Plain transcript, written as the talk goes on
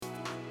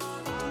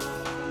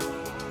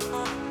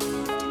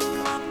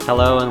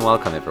Hello and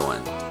welcome,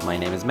 everyone. My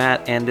name is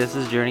Matt, and this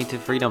is Journey to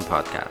Freedom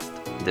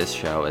podcast. This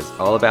show is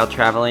all about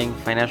traveling,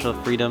 financial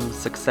freedom,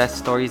 success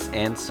stories,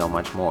 and so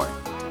much more.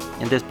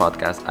 In this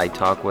podcast, I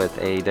talk with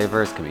a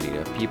diverse community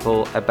of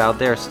people about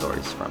their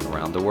stories from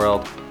around the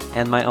world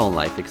and my own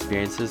life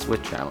experiences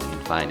with traveling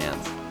and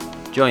finance.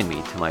 Join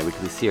me to my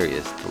weekly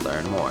series to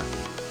learn more.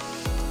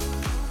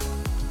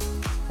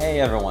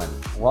 Hey everyone,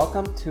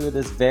 welcome to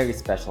this very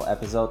special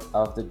episode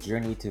of the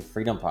Journey to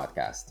Freedom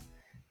podcast.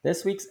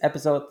 This week's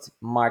episode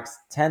marks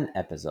 10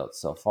 episodes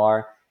so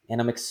far, and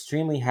I'm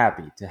extremely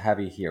happy to have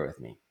you here with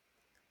me.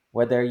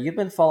 Whether you've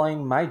been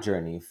following my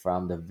journey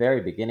from the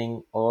very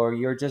beginning or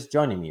you're just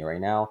joining me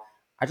right now,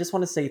 I just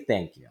want to say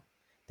thank you.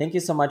 Thank you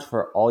so much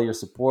for all your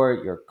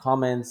support, your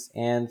comments,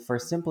 and for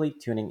simply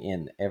tuning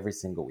in every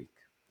single week.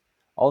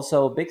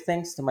 Also, big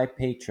thanks to my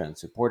Patreon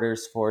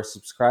supporters for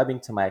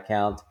subscribing to my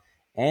account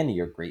and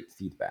your great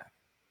feedback.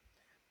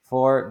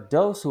 For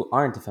those who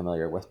aren't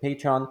familiar with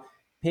Patreon,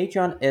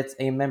 Patreon is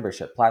a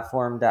membership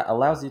platform that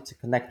allows you to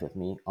connect with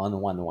me on a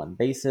one-on-one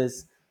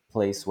basis,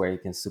 place where you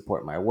can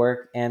support my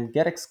work and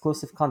get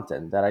exclusive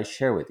content that I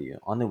share with you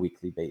on a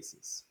weekly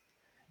basis.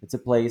 It's a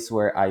place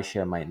where I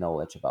share my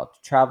knowledge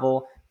about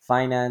travel,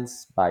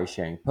 finance by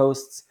sharing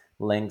posts,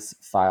 links,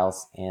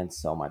 files, and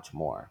so much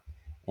more.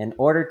 In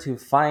order to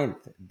find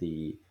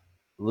the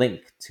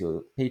link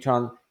to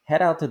Patreon,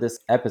 head out to this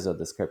episode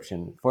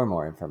description for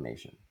more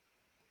information.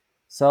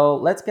 So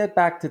let's get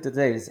back to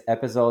today's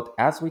episode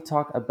as we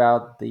talk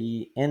about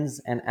the ins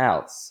and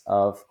outs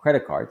of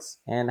credit cards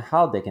and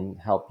how they can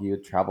help you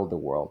travel the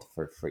world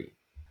for free.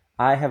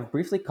 I have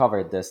briefly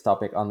covered this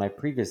topic on my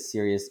previous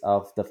series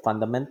of the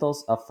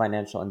fundamentals of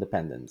financial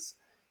independence.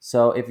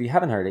 So if you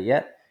haven't heard it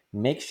yet,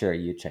 make sure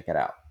you check it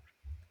out.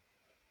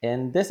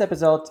 In this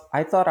episode,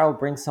 I thought I would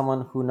bring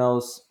someone who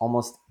knows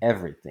almost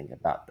everything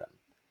about them.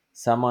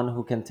 Someone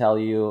who can tell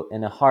you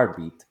in a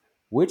heartbeat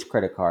which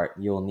credit card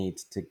you'll need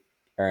to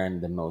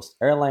earn the most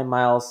airline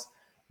miles,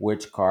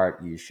 which card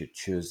you should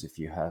choose if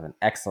you have an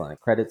excellent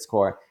credit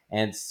score,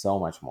 and so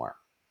much more.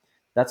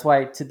 That's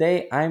why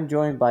today I'm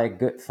joined by a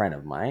good friend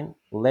of mine,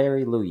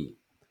 Larry Louis.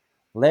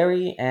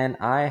 Larry and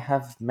I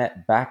have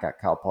met back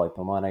at Cal Poly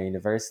Pomona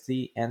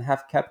University and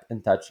have kept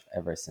in touch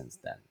ever since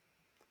then.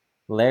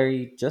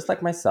 Larry, just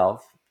like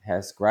myself,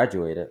 has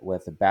graduated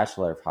with a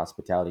Bachelor of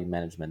Hospitality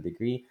Management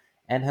degree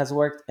and has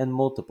worked in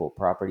multiple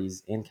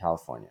properties in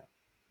California.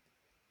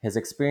 His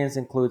experience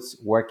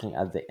includes working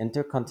at the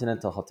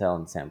Intercontinental Hotel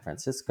in San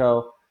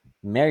Francisco,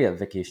 Marriott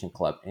Vacation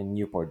Club in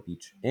Newport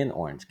Beach in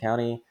Orange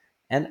County,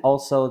 and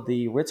also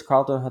the Ritz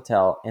Carlton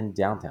Hotel in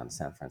downtown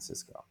San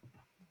Francisco.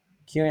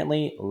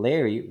 Currently,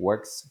 Larry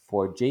works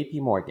for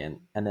JP Morgan,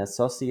 an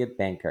associate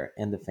banker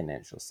in the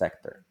financial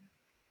sector.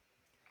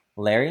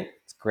 Larry,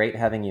 it's great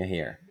having you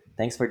here.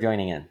 Thanks for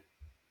joining in.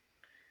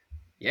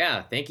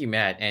 Yeah, thank you,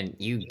 Matt. And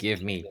you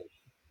give me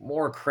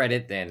more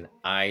credit than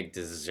I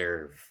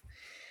deserve.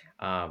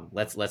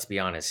 Let's be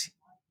honest.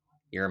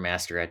 You're a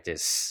master at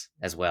this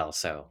as well,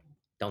 so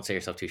don't sell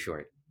yourself too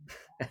short.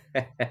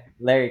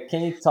 Larry,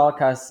 can you tell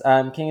us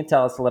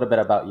a little bit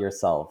about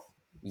yourself?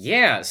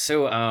 Yeah.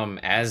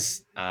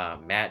 As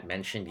Matt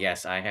mentioned,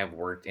 yes, I have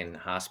worked in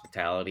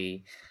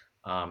hospitality,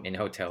 in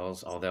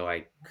hotels. Although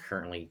I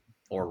currently,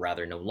 or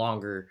rather, no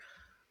longer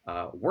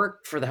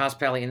work for the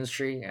hospitality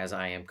industry, as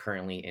I am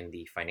currently in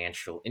the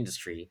financial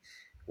industry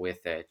with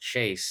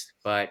Chase.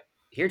 But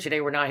here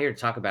today, we're not here to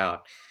talk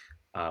about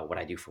what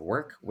I do for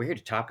work. We're here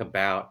to talk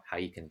about how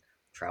you can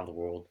travel the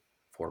world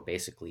for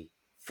basically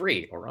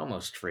free or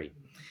almost free,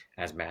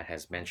 as Matt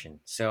has mentioned.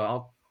 So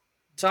I'll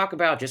talk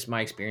about just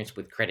my experience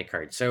with credit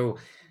cards. So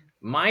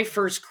my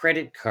first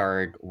credit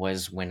card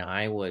was when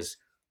I was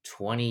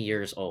 20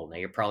 years old. Now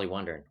you're probably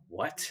wondering,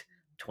 what?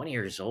 20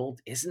 years old?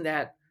 Isn't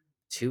that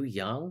too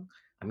young?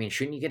 I mean,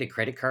 shouldn't you get a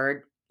credit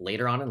card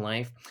later on in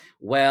life?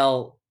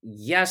 Well,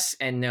 yes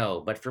and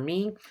no. But for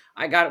me,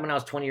 I got it when I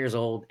was 20 years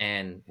old.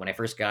 And when I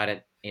first got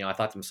it, I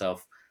thought to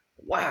myself,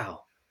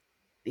 wow,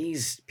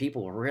 these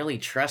people really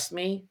trust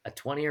me. A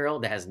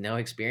 20-year-old that has no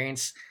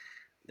experience,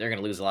 they're going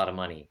to lose a lot of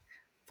money.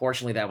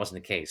 Fortunately, that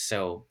wasn't the case.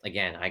 So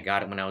again, I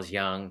got it when I was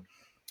young.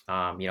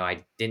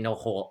 I didn't know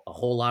a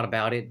whole lot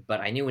about it,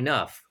 but I knew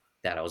enough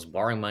that I was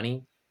borrowing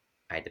money.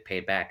 I had to pay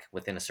it back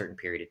within a certain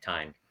period of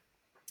time.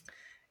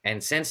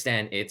 And since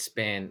then, it's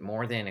been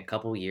more than a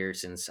couple years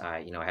since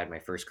I had my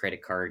first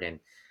credit card, and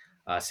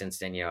since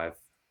then,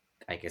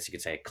 I guess you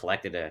could say, I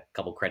collected a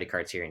couple credit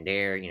cards here and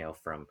there,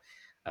 from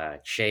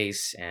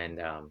Chase and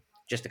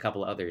just a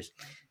couple of others.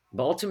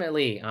 But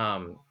ultimately,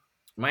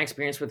 my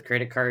experience with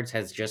credit cards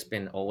has just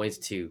been always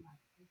to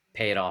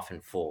pay it off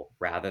in full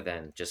rather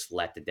than just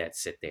let the debt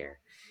sit there.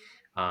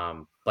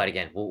 But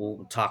again,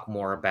 we'll talk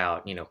more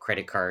about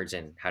credit cards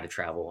and how to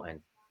travel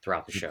and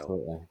throughout the show.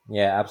 Absolutely.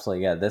 Yeah,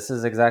 absolutely. Yeah, this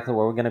is exactly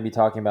what we're going to be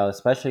talking about,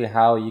 especially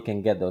how you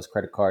can get those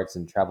credit cards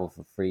and travel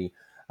for free.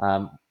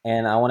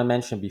 And I want to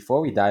mention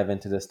before we dive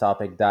into this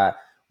topic that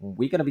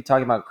we're going to be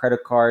talking about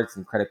credit cards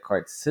and credit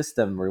card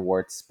system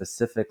rewards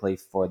specifically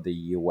for the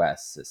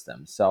US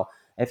system. So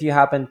if you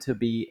happen to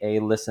be a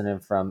listener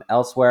from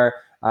elsewhere,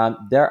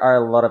 There are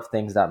a lot of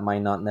things that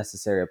might not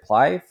necessarily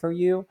apply for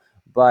you,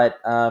 but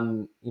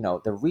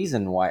the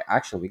reason why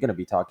actually we're going to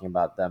be talking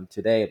about them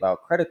today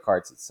about credit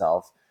cards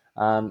itself.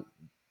 Um,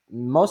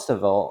 most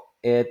of all,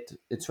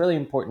 it's really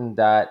important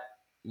that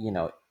you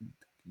know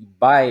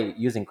by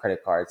using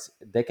credit cards,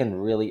 they can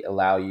really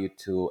allow you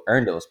to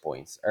earn those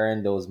points,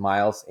 earn those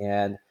miles,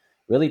 and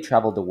really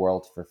travel the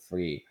world for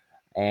free.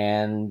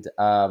 And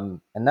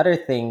another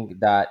thing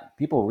that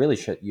people really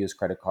should use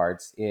credit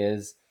cards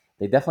is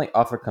they definitely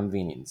offer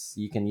convenience.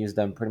 You can use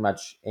them pretty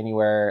much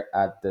anywhere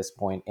at this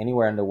point,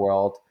 anywhere in the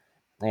world.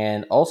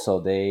 And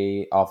also,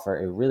 they offer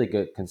a really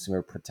good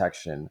consumer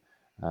protection.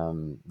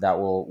 That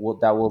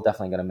will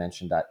definitely going to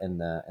mention that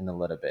in a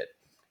little bit.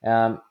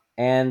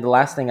 And the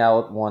last thing I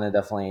would want to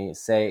definitely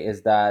say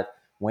is that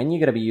when you're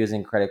going to be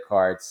using credit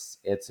cards,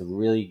 it's a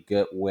really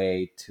good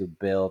way to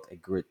build a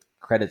good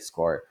credit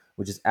score,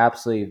 which is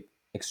absolutely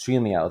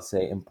extremely, I would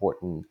say,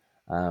 important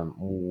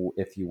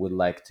if you would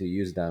like to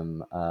use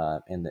them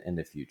in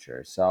the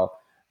future. So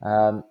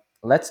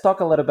let's talk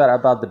a little bit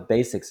about the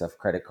basics of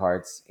credit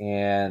cards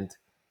and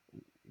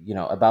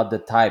about the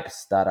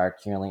types that are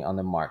currently on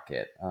the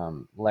market.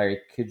 Larry,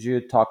 could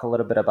you talk a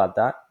little bit about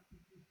that?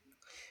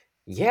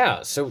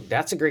 Yeah, so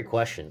that's a great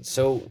question.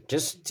 So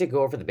just to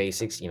go over the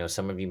basics,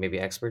 some of you may be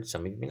experts,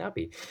 some of you may not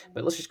be,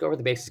 but let's just go over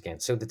the basics again.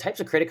 So the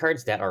types of credit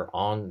cards that are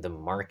on the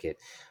market,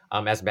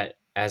 as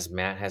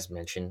Matt has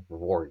mentioned,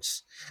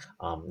 rewards.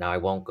 Now I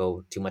won't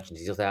go too much into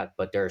detail with that,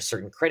 but there are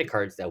certain credit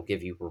cards that will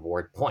give you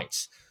reward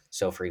points.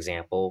 So for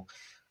example,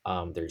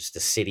 there's the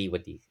Citibank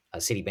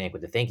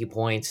with the thank you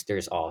points.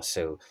 There's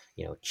also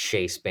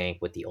Chase Bank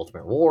with the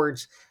ultimate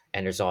rewards,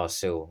 and there's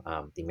also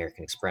the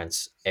American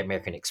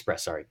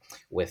Express, sorry,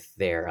 with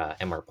their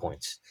MR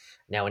points.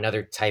 Now,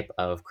 another type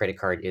of credit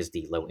card is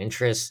the low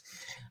interest.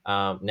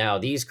 Now,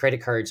 these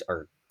credit cards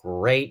are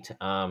great,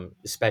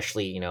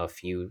 especially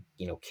if you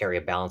carry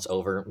a balance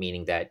over,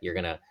 meaning that you're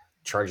gonna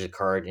charge the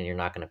card and you're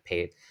not gonna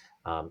pay it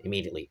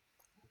immediately.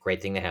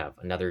 Great thing to have.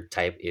 Another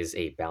type is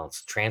a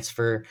balance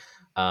transfer.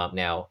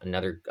 Now,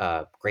 another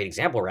great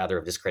example, rather,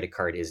 of this credit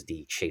card is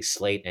the Chase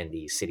Slate and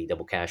the City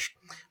Double Cash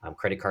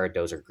credit card.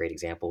 Those are great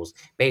examples.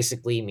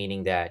 Basically,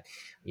 meaning that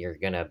you're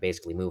gonna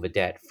basically move a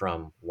debt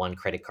from one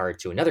credit card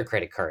to another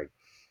credit card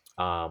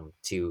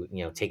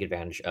to take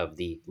advantage of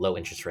the low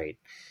interest rate.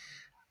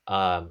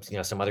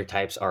 Some other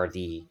types are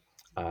the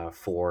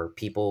for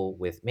people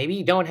with maybe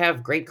you don't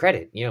have great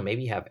credit,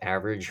 maybe you have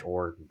average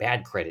or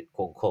bad credit,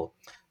 quote unquote.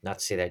 Not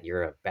to say that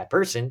you're a bad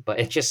person, but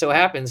it just so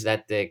happens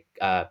that the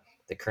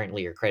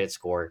currently your credit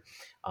score,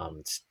 um,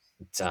 it's,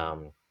 it's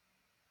um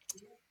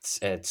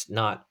it's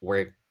not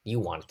where you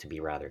want it to be,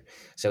 rather.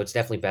 So it's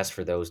definitely best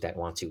for those that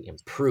want to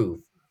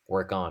improve,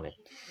 work on it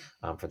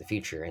for the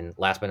future. And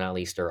last but not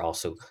least, there are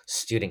also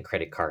student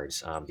credit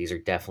cards. These are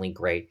definitely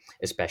great,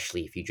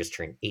 especially if you just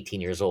turned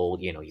 18 years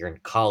old. You're in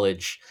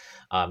college.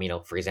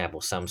 For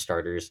example, some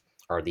starters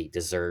are the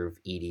Deserve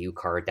EDU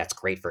card. That's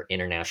great for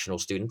international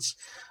students.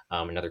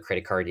 Another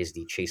credit card is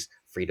the Chase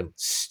Freedom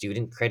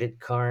Student Credit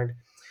Card.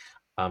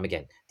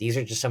 Again, these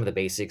are just some of the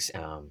basics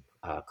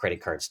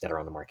credit cards that are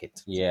on the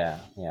market. Yeah,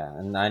 yeah.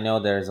 And I know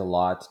there's a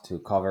lot to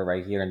cover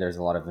right here, and there's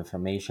a lot of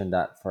information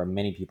that for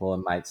many people it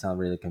might sound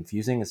really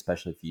confusing,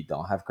 especially if you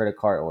don't have credit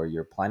card or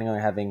you're planning on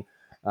having,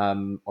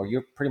 or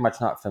you're pretty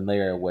much not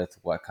familiar with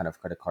what kind of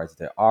credit cards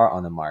there are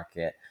on the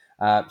market.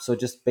 So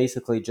just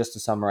basically, just to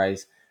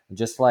summarize,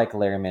 just like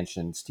Larry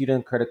mentioned,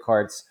 student credit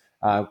cards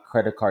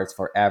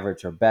for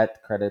average or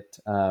bet credit,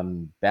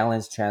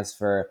 balance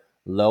transfer,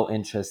 low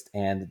interest,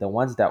 and the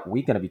ones that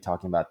we're going to be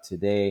talking about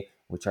today,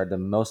 which are the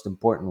most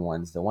important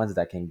ones, the ones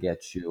that can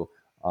get you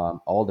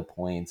all the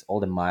points, all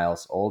the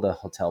miles, all the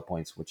hotel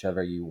points,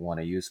 whichever you want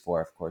to use for,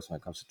 of course, when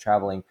it comes to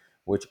traveling,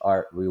 which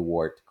are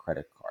reward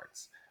credit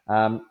cards.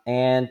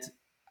 And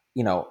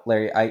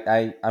Larry,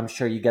 I'm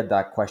sure you get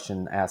that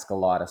question asked a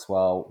lot as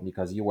well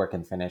because you work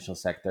in financial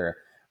sector.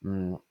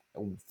 Mm,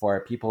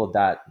 for people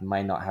that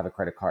might not have a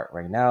credit card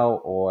right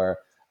now or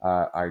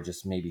are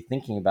just maybe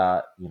thinking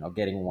about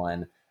getting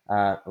one,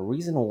 a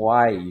reason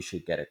why you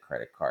should get a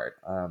credit card.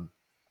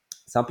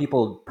 Some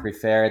people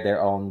prefer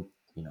their own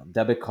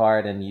debit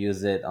card and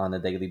use it on a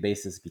daily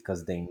basis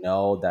because they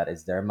know that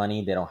it's their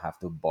money, they don't have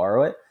to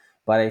borrow it.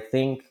 But i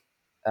think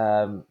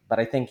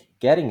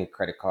getting a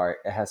credit card,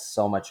 it has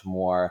so much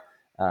more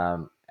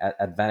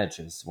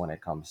advantages when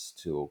it comes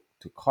to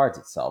cards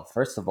itself.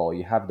 First of all,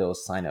 you have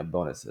those sign up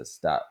bonuses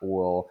that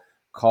will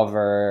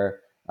cover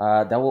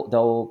that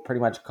will pretty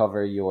much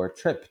cover your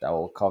trip, that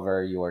will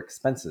cover your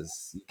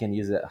expenses. You can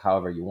use it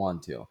however you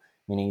want to,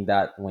 meaning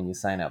that when you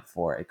sign up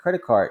for a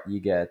credit card, you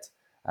get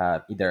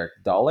either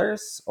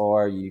dollars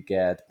or you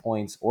get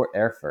points or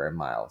airfare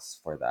miles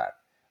for that.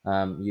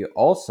 You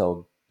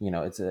also,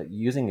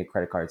 using a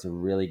credit card is a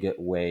really good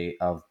way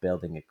of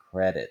building a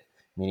credit,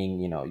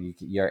 meaning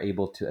you're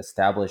able to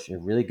establish a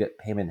really good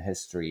payment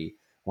history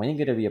when you're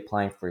going to be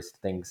applying for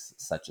things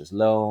such as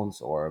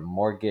loans or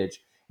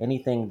mortgage,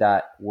 anything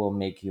that will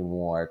make you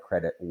more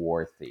credit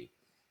worthy.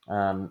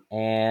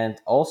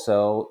 And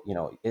also,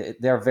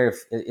 they're very.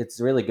 It's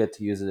really good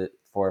to use it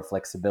for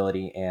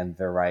flexibility and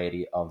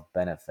variety of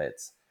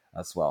benefits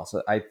as well.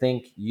 So I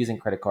think using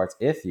credit cards,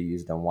 if you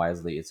use them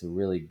wisely, it's a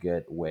really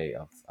good way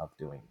of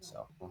doing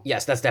so.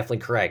 Yes, that's definitely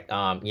correct.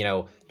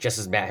 Just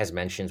as Matt has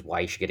mentioned,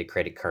 why you should get a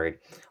credit card.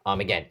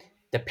 Again,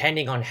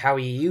 depending on how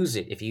you use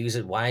it, if you use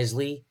it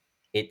wisely,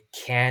 it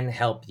can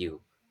help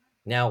you.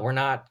 Now, we're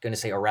not going to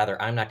say, or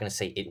rather, I'm not going to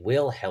say it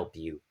will help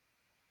you.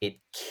 It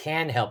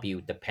can help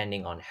you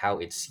depending on how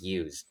it's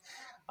used.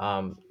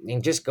 And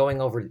just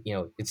going over,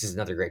 this is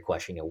another great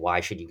question. Why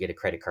should you get a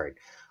credit card?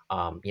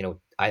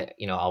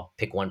 I'll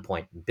pick one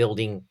point: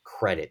 building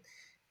credit,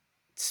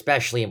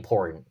 especially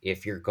important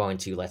if you're going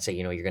to, let's say,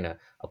 you're going to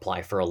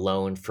apply for a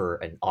loan, for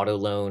an auto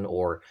loan,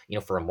 or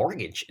for a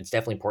mortgage. It's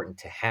definitely important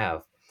to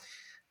have.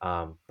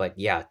 But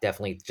yeah,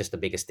 definitely, just the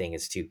biggest thing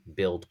is to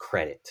build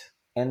credit.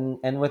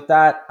 And with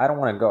that, I don't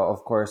want to go,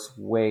 of course,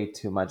 way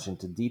too much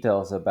into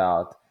details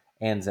about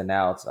ins and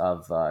outs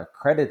of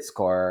credit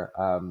score.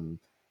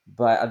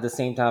 But at the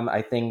same time,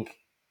 I think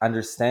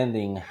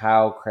understanding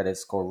how credit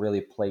score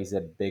really plays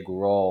a big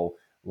role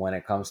when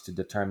it comes to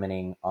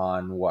determining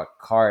on what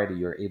card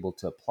you're able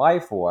to apply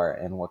for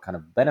and what kind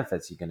of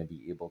benefits you're going to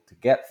be able to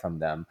get from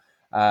them.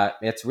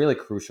 It's really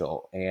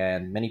crucial,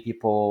 and many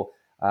people.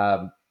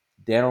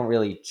 They don't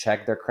really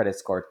check their credit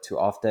score too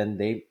often.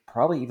 They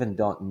probably even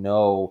don't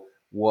know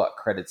what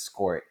credit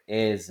score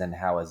is and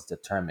how it's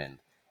determined.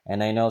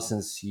 And I know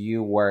since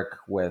you work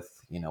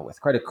with,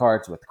 with credit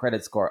cards, with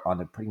credit score on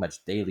a pretty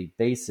much daily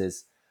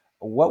basis,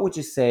 what would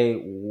you say,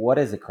 what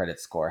is a credit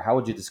score? How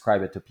would you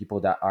describe it to people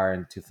that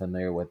aren't too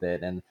familiar with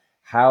it? And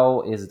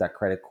how is that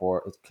credit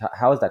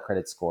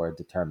score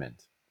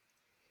determined?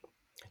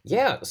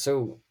 Yeah,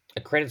 so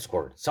a credit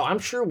score. So I'm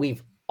sure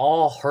we've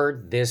all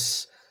heard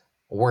this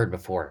word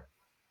before: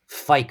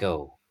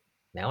 FICO.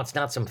 Now, it's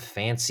not some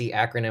fancy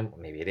acronym.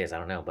 Maybe it is. I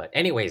don't know. But,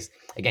 anyways,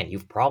 again,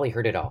 you've probably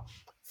heard it all: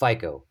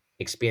 FICO,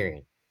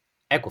 Experian,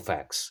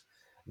 Equifax.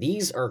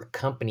 These are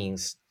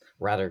companies,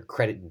 rather,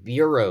 credit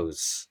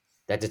bureaus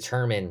that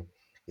determine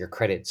your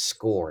credit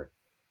score.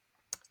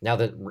 Now,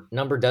 the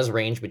number does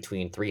range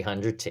between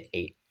 300 to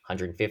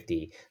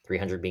 850,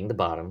 300 being the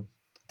bottom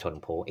totem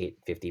pole,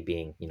 850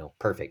 being,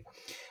 perfect.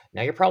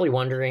 Now, you're probably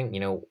wondering,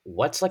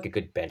 what's like a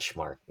good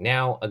benchmark?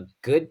 Now, a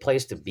good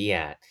place to be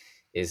at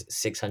is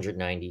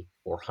 690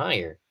 or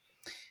higher.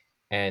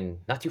 And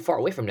not too far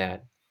away from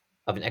that,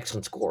 of an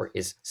excellent score,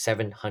 is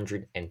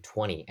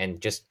 720.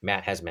 And just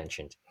Matt has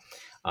mentioned,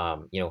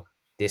 um, you know,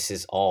 this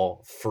is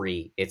all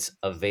free. It's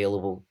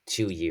available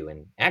to you.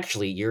 And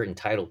actually, you're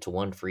entitled to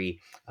one free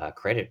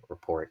credit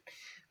report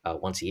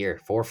once a year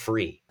for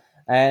free.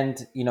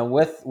 And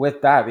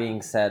with that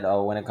being said,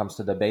 when it comes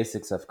to the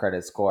basics of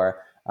credit score,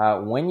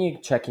 when you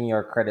checking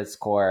your credit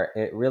score,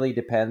 it really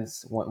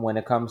depends. When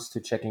it comes to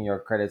checking your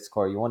credit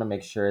score, you want to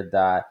make sure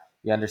that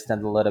you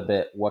understand a little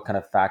bit what kind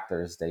of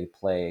factors they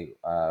play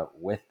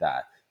with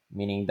that.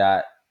 Meaning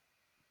that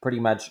pretty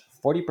much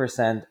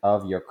 40%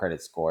 of your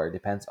credit score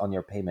depends on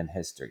your payment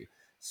history.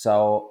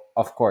 So,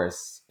 of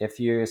course, if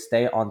you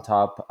stay on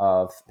top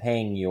of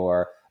paying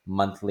your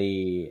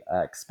monthly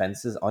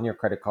expenses on your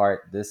credit card,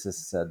 this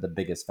is the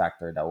biggest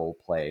factor that will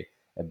play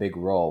a big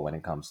role when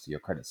it comes to your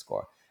credit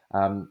score.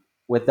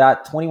 With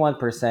that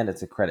 21%,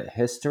 it's a credit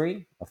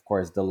history. Of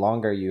course, the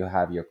longer you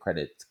have your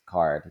credit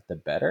card, the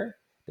better.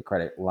 The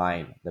credit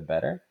line, the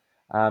better.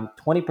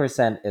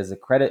 20% is a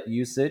credit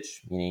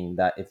usage, meaning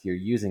that if you're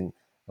using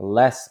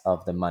less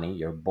of the money,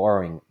 you're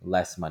borrowing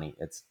less money,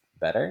 it's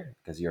better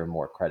because you're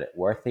more credit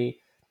worthy.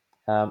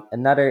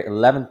 Another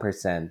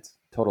 11%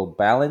 total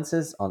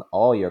balances on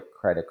all your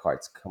credit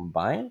cards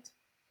combined.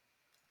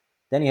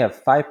 Then you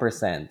have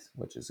 5%,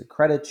 which is a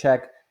credit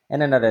check,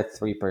 and another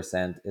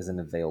 3% is an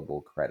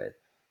available credit.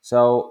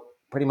 So,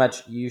 pretty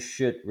much, you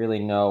should really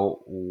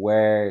know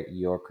where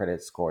your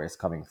credit score is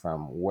coming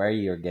from, where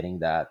you're getting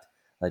that,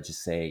 let's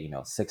just say,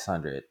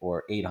 600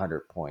 or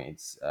 800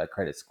 points,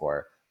 credit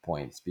score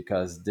points,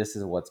 because this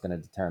is what's going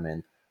to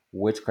determine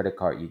which credit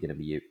card you're going to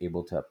be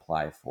able to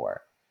apply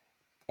for.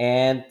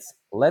 And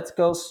let's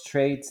go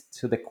straight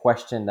to the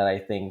question that I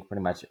think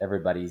pretty much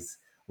everybody's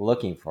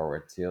looking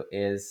forward to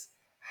is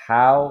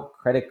how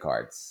credit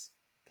cards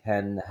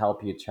can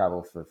help you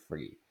travel for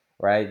free,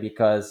 right?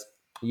 Because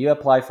you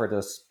apply for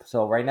this.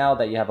 So right now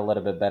that you have a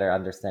little bit better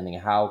understanding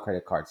how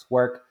credit cards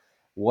work,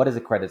 what is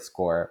a credit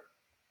score?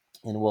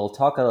 And we'll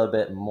talk a little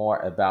bit more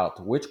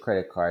about which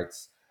credit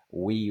cards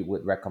we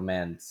would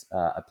recommend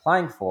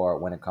applying for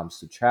when it comes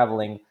to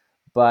traveling.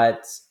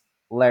 But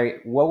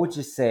Larry, what would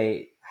you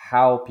say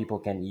how people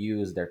can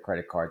use their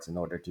credit cards in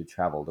order to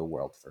travel the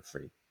world for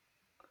free?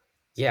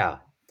 Yeah.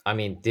 I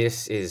mean,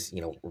 this is,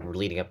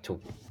 leading up to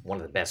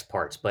one of the best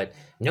parts. But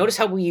notice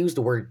how we use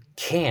the word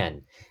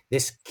can.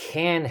 This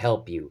can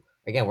help you.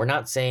 Again, we're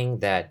not saying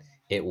that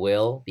it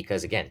will,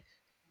 because, again,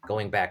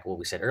 going back to what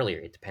we said earlier,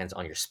 it depends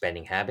on your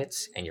spending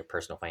habits and your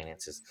personal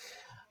finances.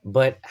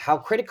 But how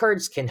credit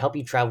cards can help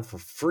you travel for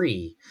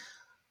free,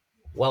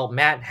 well,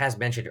 Matt has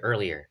mentioned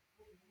earlier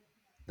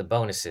the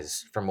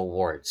bonuses from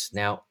awards.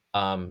 Now,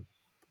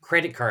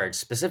 credit cards,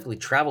 specifically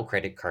travel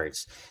credit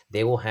cards,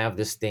 they will have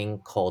this thing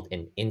called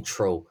an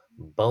intro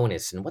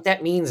bonus. And what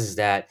that means is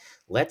that,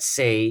 let's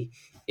say,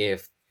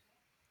 if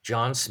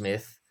John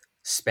Smith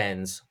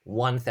spends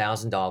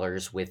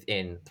 $1,000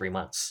 within 3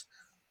 months,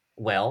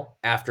 well,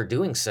 after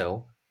doing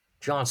so,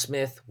 John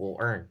Smith will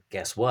earn,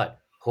 guess what?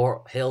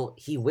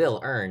 He will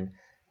earn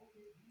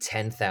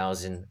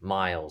 10,000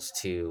 miles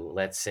to,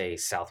 let's say,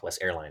 Southwest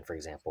Airline, for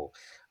example.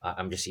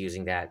 I'm just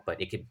using that,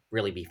 but it could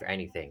really be for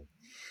anything.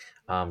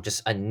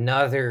 Just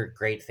another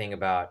great thing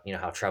about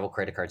how travel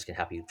credit cards can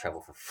help you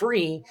travel for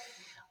free,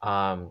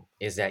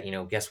 is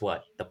that, guess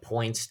what? The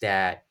points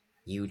that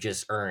you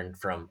just earned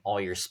from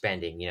all your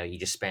spending, you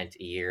just spent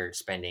a year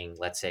spending,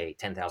 let's say,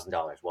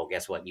 $10,000. Well,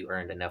 guess what? You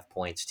earned enough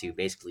points to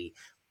basically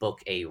book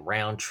a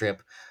round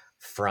trip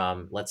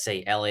from, let's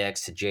say,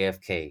 LAX to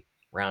JFK,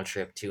 round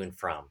trip to and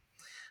from.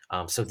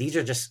 So these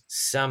are just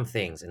some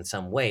things and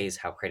some ways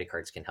how credit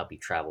cards can help you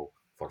travel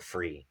for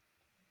free.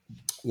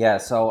 Yeah,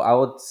 so I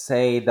would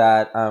say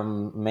that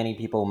many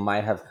people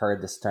might have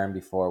heard this term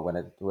before when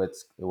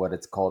it's what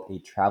it's called a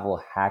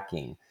travel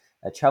hacking.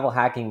 A travel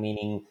hacking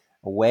meaning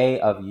a way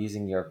of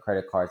using your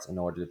credit cards in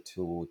order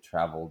to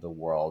travel the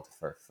world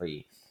for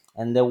free.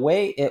 And the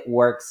way it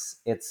works,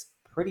 it's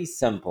pretty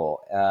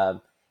simple.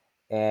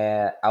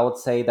 And I would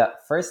say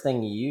that first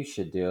thing you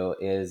should do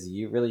is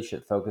you really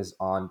should focus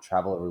on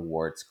travel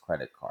rewards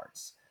credit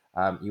cards.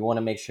 You want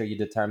to make sure you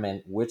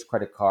determine which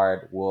credit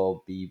card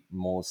will be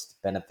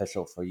most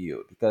beneficial for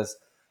you because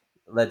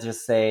let's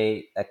just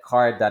say a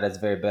card that is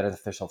very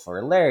beneficial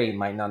for Larry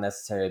might not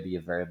necessarily be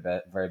very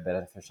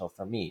beneficial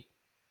for me.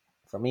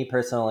 For me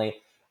personally,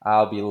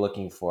 I'll be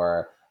looking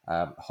for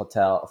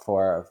hotel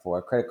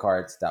for credit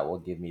cards that will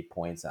give me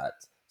points at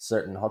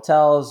certain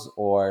hotels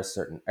or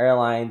certain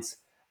airlines,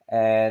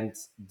 and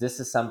this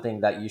is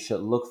something that you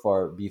should look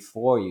for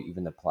before you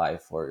even apply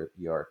for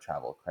your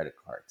travel credit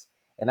cards.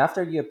 And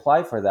after you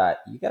apply for that,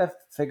 you gotta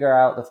figure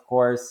out, of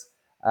course,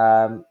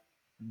 um,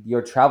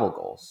 your travel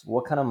goals.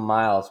 What kind of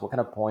miles, what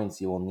kind of points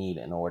you will need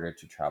in order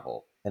to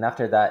travel. And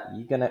after that,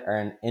 you're gonna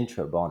earn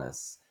intro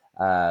bonus,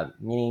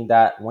 meaning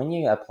that when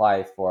you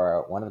apply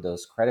for one of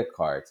those credit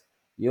cards,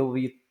 you'll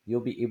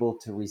be able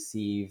to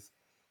receive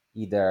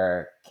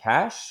either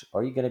cash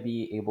or you're going to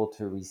be able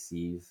to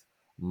receive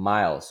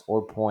miles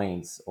or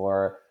points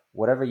or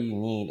whatever you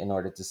need in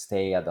order to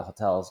stay at the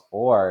hotels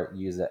or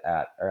use it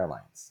at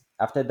airlines.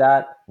 After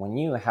that, when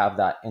you have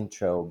that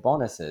intro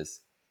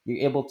bonuses,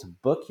 you're able to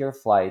book your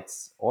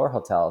flights or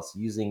hotels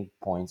using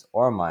points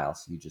or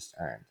miles you just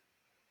earned.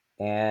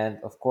 And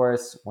of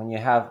course, when you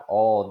have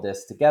all of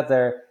this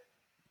together,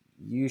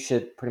 you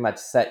should pretty much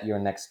set your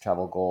next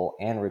travel goal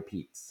and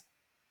repeats.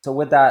 So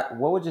with that,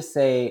 what would you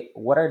say?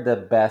 What are the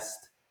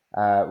best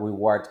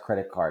reward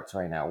credit cards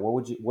right now?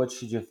 What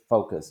should you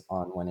focus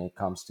on when it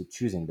comes to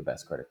choosing the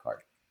best credit card?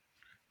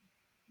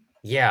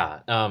 Yeah,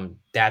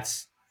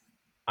 that's.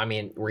 I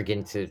mean, we're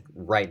getting to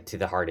right to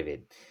the heart of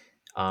it.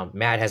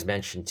 Matt has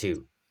mentioned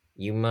too.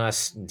 You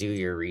must do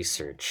your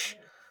research.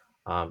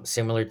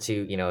 Similar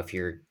to, if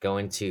you're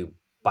going to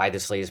buy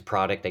this latest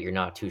product that you're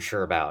not too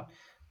sure about,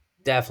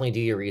 definitely do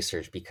your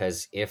research,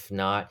 because if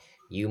not,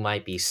 you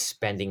might be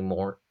spending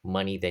more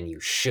money than you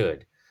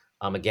should.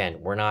 Again,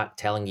 we're not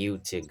telling you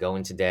to go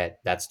into debt.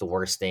 That's the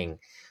worst thing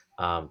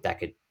that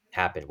could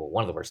happen. Well,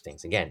 one of the worst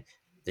things. Again,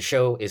 the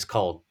show is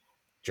called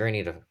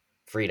Journey to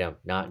Freedom,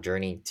 not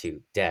Journey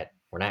to Debt.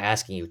 We're not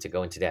asking you to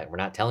go into debt. We're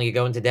not telling you to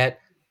go into debt.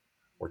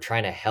 We're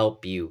trying to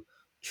help you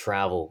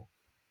travel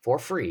for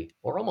free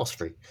or almost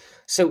free.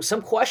 So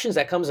some questions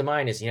that comes to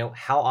mind is,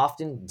 how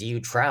often do you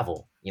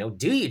travel?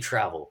 Do you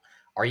travel?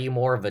 Are you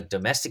more of a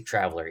domestic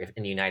traveler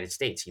in the United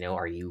States?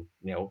 Are you,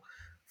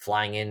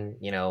 flying in,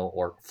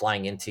 or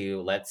flying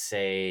into, let's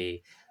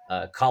say,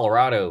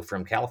 Colorado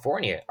from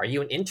California? Are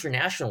you an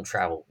international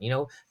travel?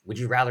 Would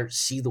you rather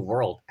see the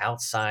world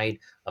outside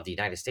of the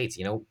United States?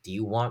 Do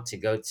you want to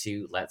go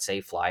to, let's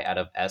say, fly out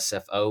of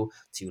SFO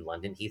to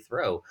London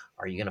Heathrow?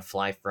 Are you going to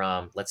fly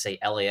from, let's say,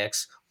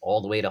 LAX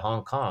all the way to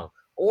Hong Kong?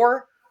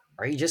 Or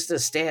are you just a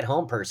stay at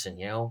home person,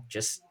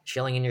 just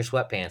chilling in your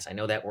sweatpants? I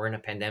know that we're in a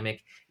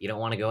pandemic. You don't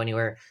want to go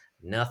anywhere.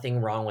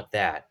 Nothing wrong with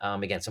that.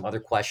 Again, some other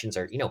questions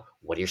are,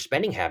 what are your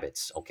spending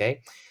habits?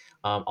 Okay.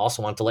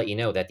 Also, want to let you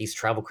know that these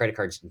travel credit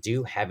cards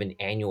do have an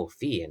annual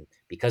fee. And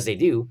because they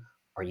do,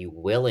 are you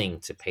willing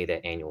to pay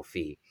that annual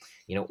fee?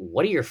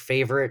 What are your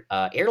favorite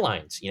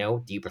airlines?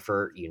 Do you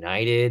prefer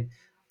United,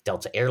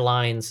 Delta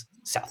Airlines,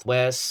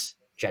 Southwest,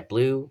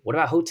 JetBlue? What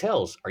about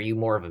hotels? Are you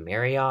more of a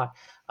Marriott,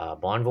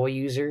 Bonvoy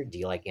user? Do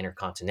you like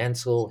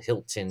Intercontinental,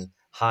 Hilton,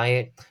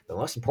 Hyatt? But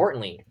most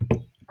importantly,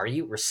 are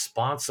you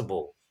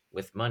responsible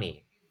with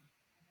money?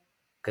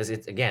 Because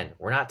it's, again,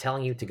 we're not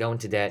telling you to go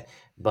into debt,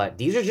 but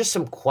these are just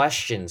some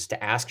questions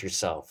to ask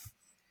yourself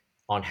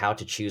on how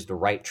to choose the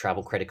right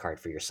travel credit card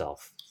for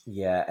yourself.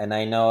 Yeah, and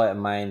I know it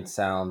might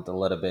sound a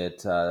little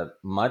bit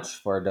much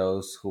for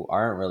those who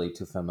aren't really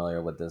too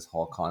familiar with this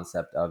whole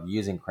concept of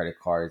using credit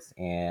cards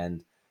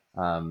and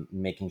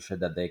making sure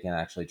that they can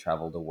actually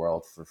travel the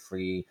world for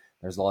free.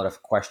 There's a lot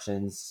of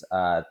questions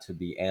to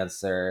be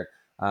answered.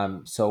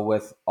 So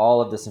with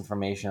all of this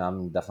information,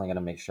 I'm definitely going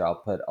to make sure I'll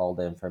put all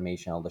the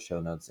information, all the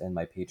show notes in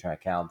my Patreon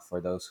account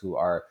for those who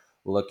are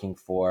looking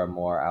for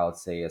more, I would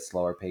say, a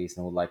slower pace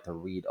and would like to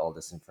read all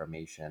this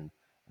information.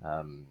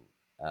 Um,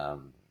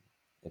 um,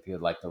 if you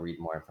would like to read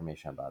more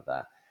information about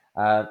that.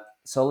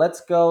 So let's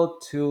go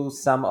to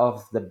some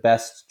of the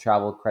best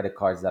travel credit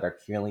cards that are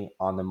currently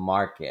on the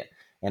market.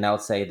 And I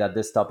would say that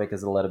this topic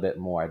is a little bit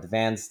more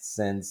advanced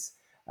since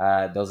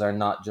those are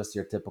not just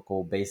your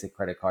typical basic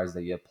credit cards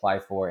that you apply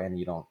for and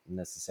you don't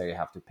necessarily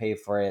have to pay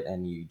for it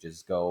and you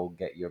just go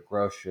get your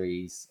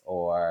groceries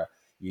or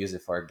use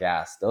it for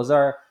gas. Those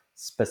are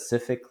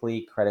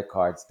specifically credit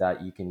cards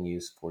that you can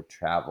use for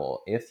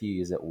travel if you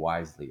use it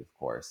wisely, of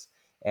course.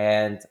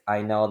 And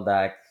I know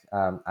that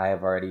I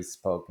have already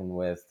spoken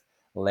with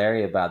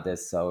Larry about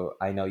this, so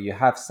I know you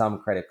have some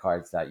credit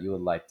cards that you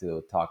would like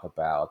to talk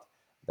about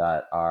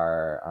that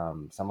are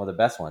some of the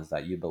best ones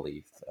that you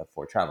believe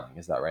for traveling.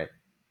 Is that right?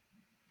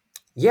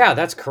 Yeah,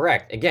 that's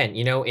correct. Again,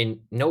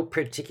 in no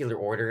particular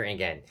order. And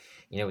again,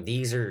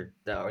 these are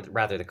or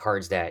rather the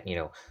cards that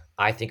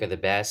I think are the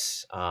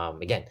best.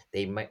 Again,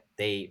 they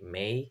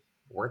may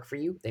work for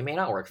you, they may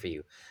not work for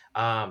you.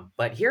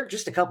 But here are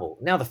just a couple.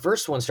 Now, the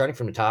first one, starting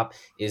from the top,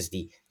 is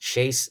the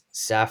Chase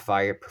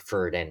Sapphire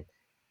Preferred, and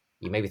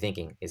you may be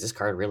thinking, is this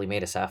card really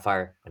made of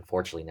sapphire?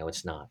 Unfortunately, no,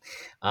 it's not.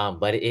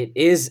 But it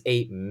is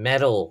a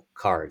metal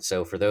card.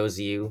 So for those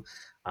of you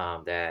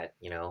that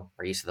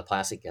are used to the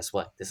plastic, guess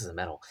what? This is a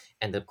metal.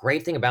 And the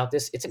great thing about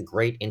this, it's a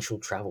great intro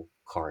travel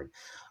card.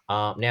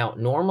 Now,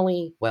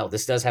 normally, well,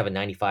 this does have a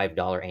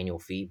 $95 annual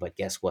fee, but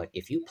guess what?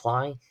 If you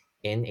apply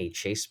in a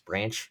Chase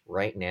branch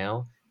right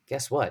now,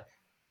 guess what?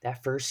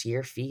 That first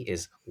year fee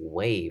is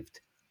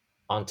waived.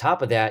 On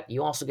top of that,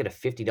 you also get a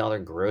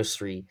 $50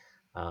 grocery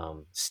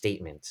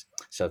statement.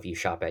 So if you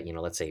shop at,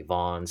 let's say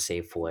Vaughn,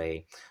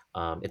 Safeway,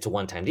 it's a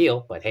one-time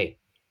deal, but hey,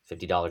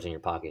 $50 in your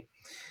pocket.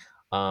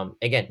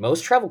 Again,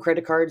 most travel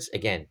credit cards,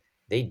 again,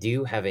 they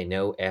do have a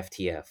no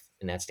FTF,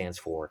 and that stands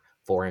for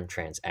foreign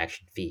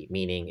transaction fee.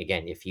 Meaning,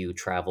 again, if you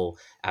travel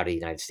out of the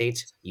United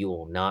States, you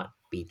will not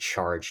be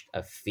charged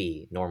a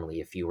fee.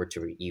 Normally, if you were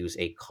to use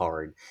a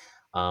card,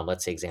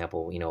 let's say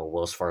example, a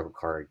Wells Fargo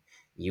card,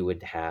 you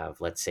would have,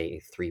 let's say,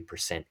 a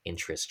 3%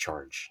 interest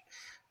charge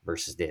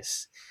versus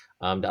this.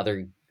 The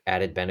other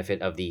added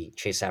benefit of the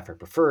Chase Sapphire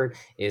Preferred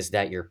is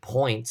that your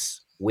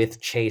points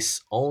with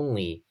Chase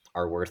only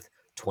are worth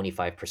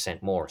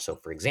 25% more. So,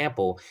 for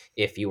example,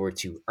 if you were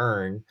to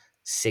earn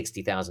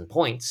 60,000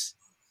 points,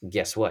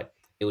 guess what?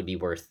 It would be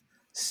worth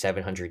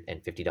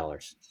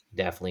 $750.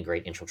 Definitely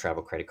great intro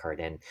travel credit card.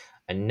 And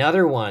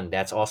another one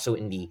that's also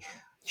in the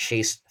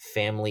Chase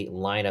family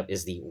lineup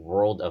is the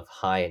World of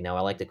Hyatt. Now,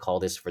 I like to call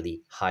this for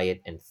the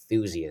Hyatt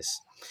enthusiasts.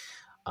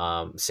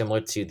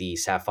 Similar to the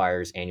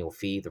Sapphire's annual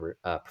fee, the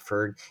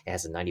preferred, it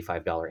has a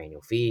 $95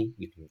 annual fee.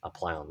 You can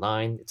apply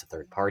online. It's a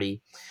third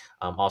party.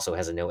 Also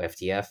has a no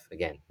FTF,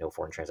 again, no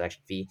foreign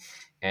transaction fee.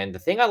 And the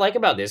thing I like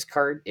about this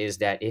card is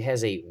that it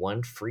has a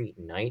one free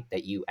night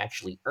that you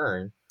actually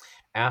earn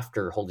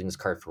after holding this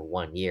card for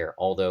 1 year,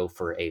 although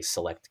for a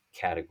select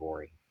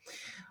category.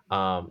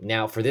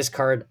 Now, for this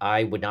card,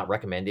 I would not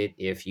recommend it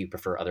if you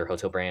prefer other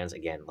hotel brands,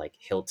 again, like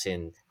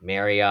Hilton,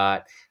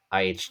 Marriott,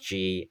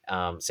 IHG.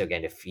 So,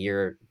 again, if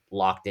you're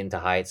locked into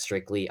Hyatt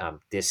strictly,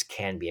 this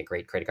can be a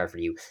great credit card for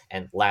you.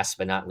 And last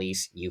but not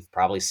least, you've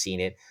probably seen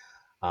it,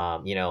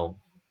 um, you know,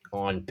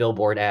 on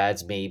billboard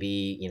ads,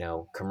 maybe,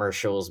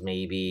 commercials,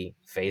 maybe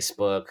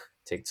Facebook,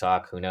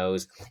 TikTok, who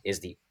knows, is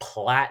the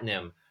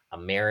Platinum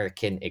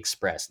American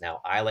Express.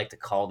 Now, I like to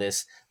call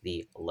this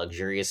the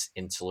luxurious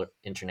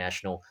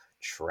international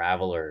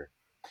traveler.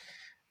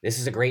 This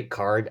is a great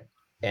card.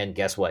 And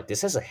guess what?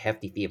 This has a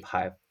hefty fee of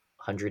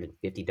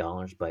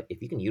 $550. But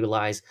if you can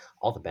utilize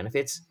all the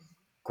benefits,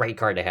 great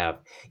card to have.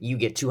 You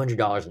get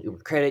 $200 in Uber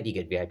credit. You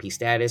get VIP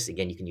status.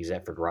 Again, you can use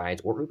that for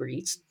rides or Uber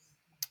Eats.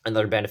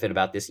 Another benefit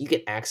about this, you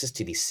get access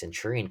to the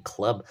Centurion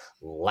Club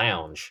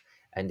Lounge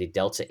and the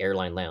Delta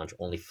Airline Lounge.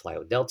 Only fly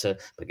with Delta,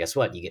 but guess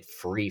what? You get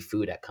free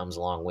food that comes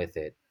along with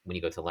it when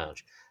you go to the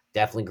lounge.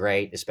 Definitely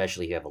great,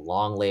 especially if you have a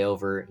long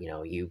layover.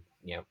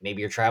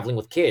 Maybe you're traveling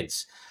with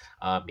kids.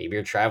 Maybe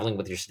you're traveling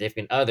with your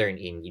significant other and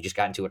you just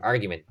got into an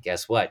argument.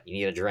 Guess what? You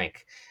need a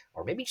drink,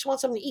 or maybe you just want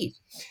something to eat.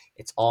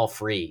 It's all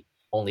free,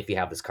 only if you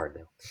have this card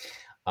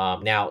though.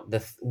 Now,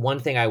 the one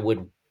thing I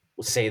would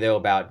say though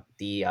about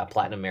the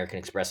Platinum American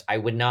Express, I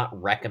would not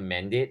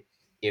recommend it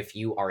if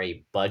you are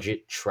a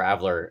budget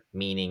traveler,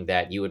 meaning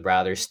that you would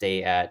rather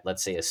stay at,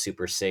 let's say, a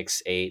Super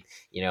Six, Eight,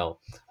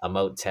 a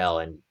motel,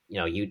 and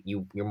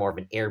you're more of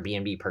an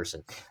Airbnb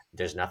person.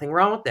 There's nothing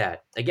wrong with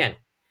that. Again,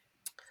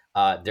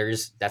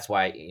 that's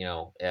why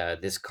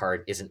this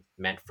card isn't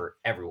meant for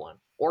everyone.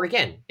 Or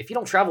again, if you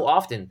don't travel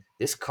often,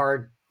 this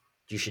card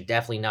you should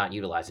definitely not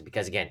utilize it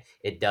because again,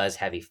 it does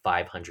have a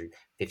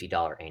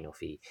 $550 annual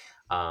fee.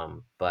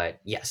 But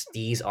yes,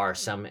 these are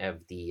some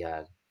of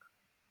the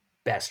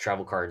best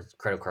travel cards,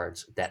 credit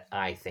cards that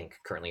I think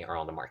currently are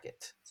on the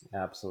market.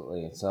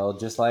 Absolutely. So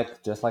just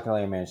like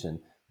I mentioned,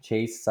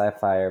 Chase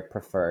Sapphire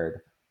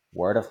Preferred,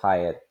 Word of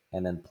Hyatt,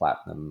 and then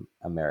Platinum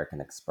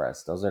American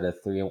Express. Those are the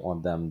three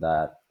of them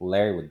that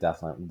Larry would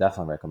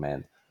definitely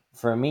recommend.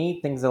 For me,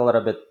 things are a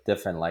little bit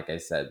different, like I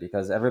said,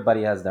 because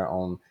everybody has their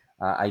own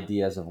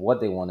ideas of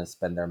what they want to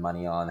spend their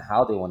money on,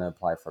 how they want to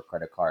apply for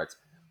credit cards.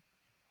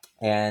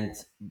 And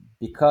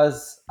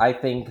because I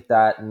think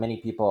that many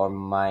people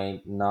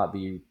might not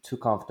be too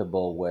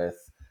comfortable with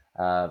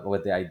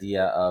the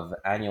idea of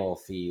annual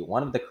fee,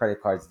 one of the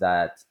credit cards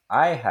that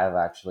I have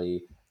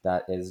actually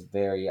that is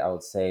very, I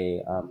would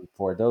say,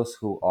 for those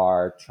who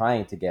are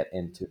trying to get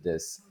into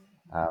this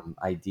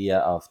idea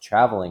of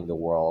traveling the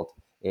world,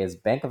 is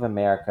Bank of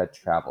America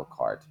Travel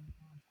Card.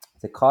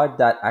 It's a card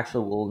that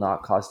actually will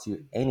not cost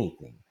you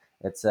anything.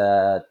 It's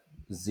a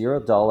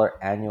 $0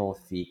 annual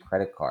fee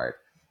credit card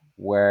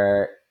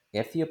where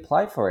if you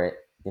apply for it,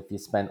 if you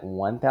spend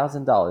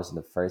 $1,000 in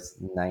the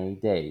first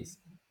 90 days,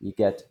 you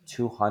get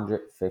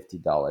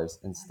 $250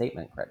 in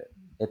statement credit.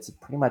 It's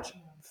pretty much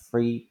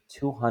free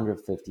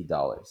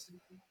 $250.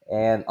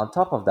 And on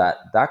top of that,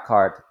 that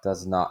card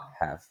does not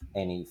have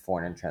any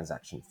foreign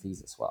transaction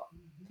fees as well.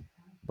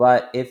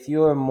 But if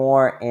you're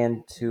more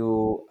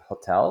into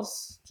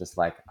hotels, just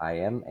like I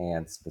am,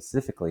 and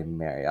specifically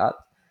Marriott,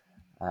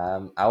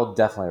 I would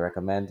definitely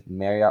recommend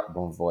Marriott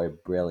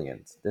Bonvoy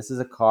Brilliant. This is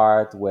a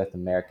card with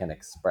American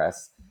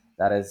Express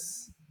that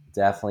is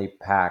definitely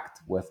packed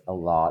with a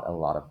lot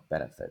of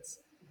benefits.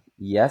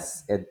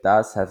 Yes, it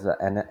does have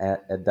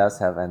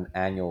an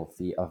annual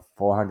fee of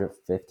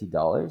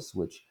 $450,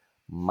 which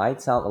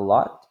might sound a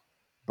lot,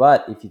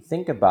 but if you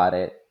think about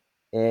it,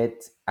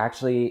 it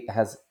actually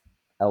has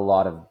a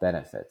lot of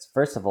benefits.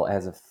 First of all, it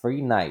has a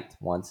free night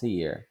once a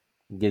year,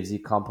 gives you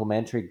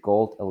complimentary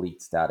Gold Elite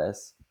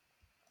status,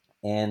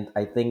 and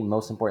I think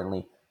most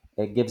importantly,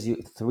 it gives you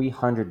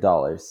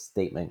 $300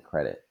 statement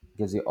credit. It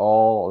gives you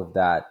all of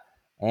that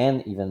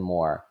and even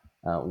more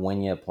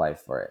when you apply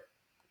for it.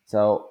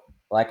 So,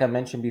 like I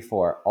mentioned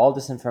before, all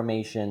this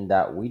information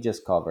that we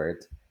just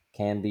covered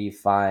can be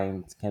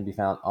found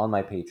on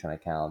my Patreon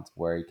account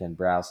where you can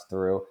browse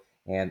through,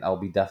 and I'll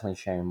be definitely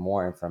sharing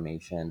more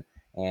information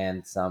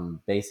and some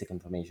basic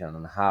information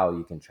on how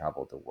you can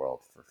travel the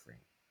world for free.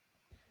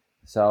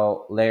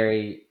 So,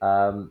 Larry,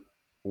 well,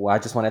 I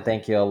just want to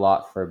thank you a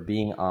lot for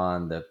being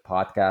on the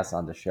podcast,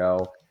 on the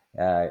show.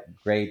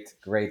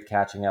 Great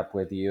catching up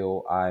with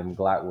you. I'm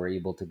glad we're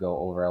able to go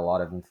over a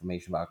lot of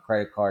information about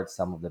credit cards,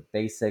 some of the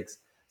basics,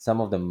 some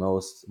of the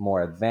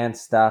more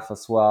advanced stuff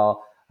as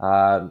well.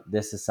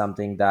 This is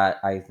something that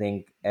I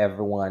think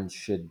everyone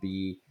should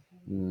be,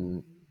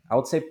 mm, I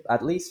would say,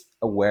 at least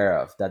aware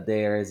of that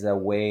there is a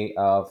way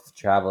of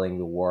traveling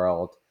the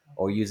world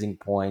or using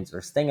points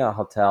or staying at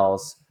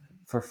hotels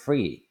for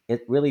free.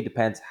 It really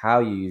depends how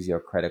you use your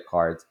credit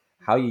cards,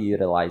 how you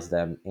utilize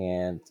them,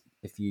 and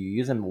if you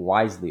use them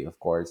wisely, of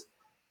course,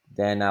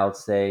 then I would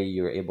say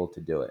you're able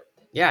to do it.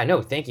 Yeah,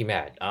 no, thank you,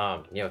 Matt.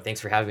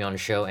 Thanks for having me on the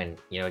show. And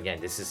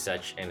again, this is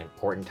such an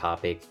important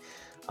topic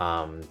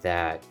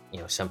that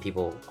some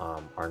people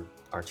aren't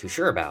too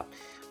sure about.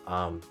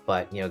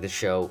 But this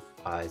show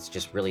is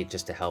just really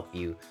just to help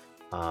you,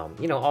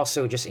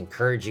 also just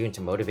encourage you and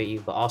to motivate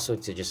you, but also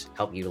to just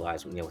help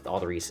utilize with all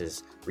the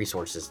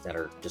resources that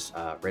are just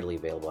readily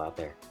available out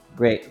there.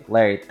 Great,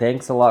 Larry.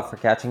 Thanks a lot for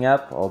catching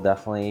up. I'll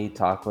definitely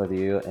talk with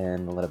you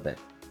in a little bit.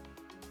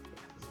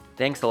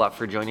 Thanks a lot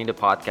for joining the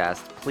podcast.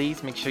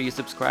 Please make sure you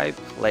subscribe,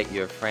 let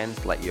your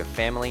friends, let your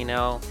family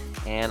know,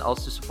 and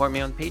also support me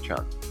on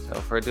Patreon.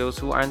 So for those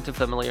who aren't too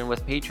familiar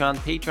with Patreon,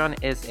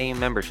 Patreon is a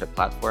membership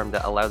platform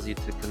that allows you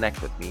to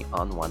connect with me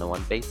on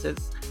one-on-one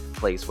basis, a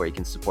place where you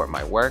can support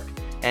my work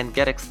and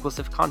get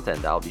exclusive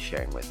content that I'll be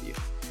sharing with you.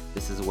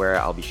 This is where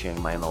I'll be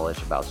sharing my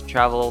knowledge about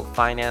travel,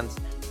 finance,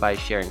 by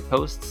sharing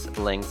posts,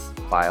 links,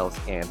 files,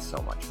 and so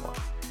much more.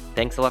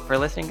 Thanks a lot for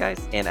listening, guys,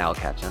 and I'll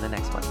catch you on the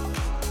next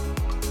one.